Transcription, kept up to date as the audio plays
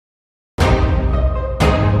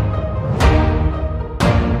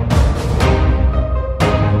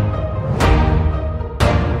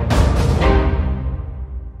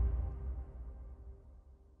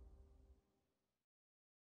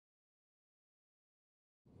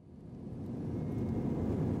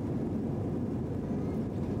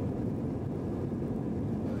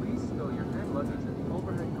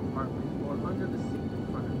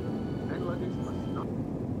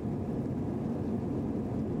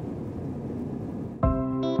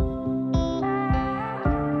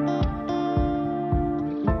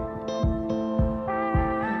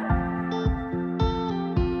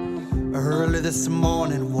this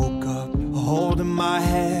morning, woke up holding my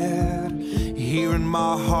head, hearing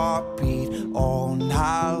my heartbeat all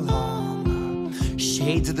night long.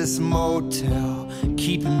 Shades of this motel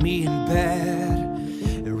keeping me in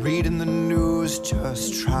bed, reading the news,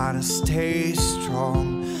 just trying to stay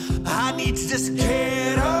strong. I need to just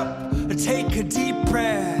get up, take a deep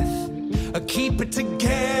breath, keep it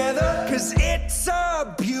together, cause it's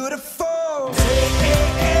a beautiful day.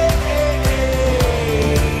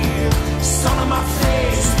 Sun on my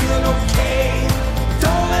face, feeling okay.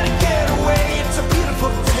 Don't let it get away, it's a beautiful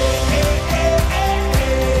day.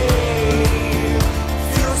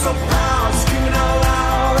 Feeling so proud, screaming out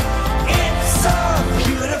loud. It's a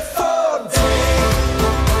beautiful day.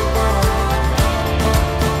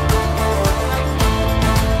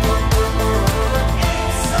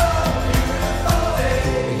 It's a beautiful day.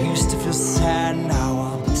 I used to feel sad, now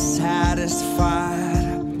I'm satisfied.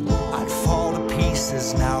 I'd fall to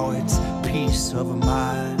pieces, now it's peace of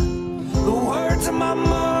mind. The words of my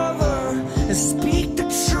mother speak the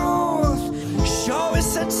truth. She always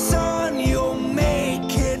said, son, you'll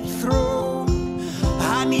make it through.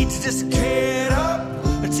 I need to just get up,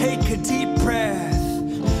 take a deep breath,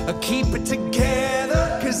 keep it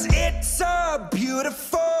together, cause it's a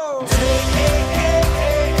beautiful day.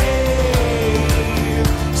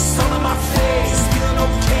 Sun on my face, feeling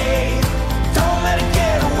okay. Don't let it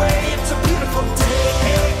get away, it's a beautiful day.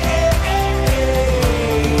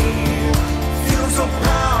 Feeling so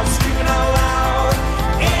proud, screaming out loud.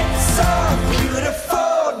 It's a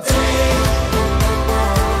beautiful day.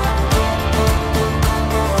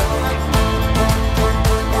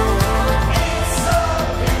 It's a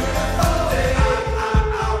beautiful day.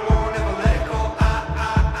 I won't ever let it go. I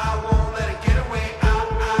won't let it get away. I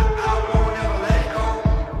won't ever let it go.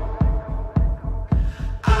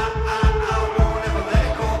 I won't ever let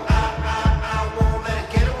it go. I won't let it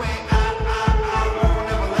get away. I won't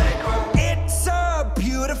ever let it go. It's a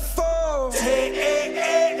beautiful day.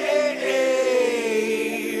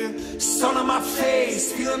 Sun on my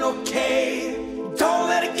face, feeling okay. Don't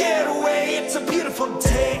let it get away. It's a beautiful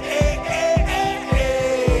day.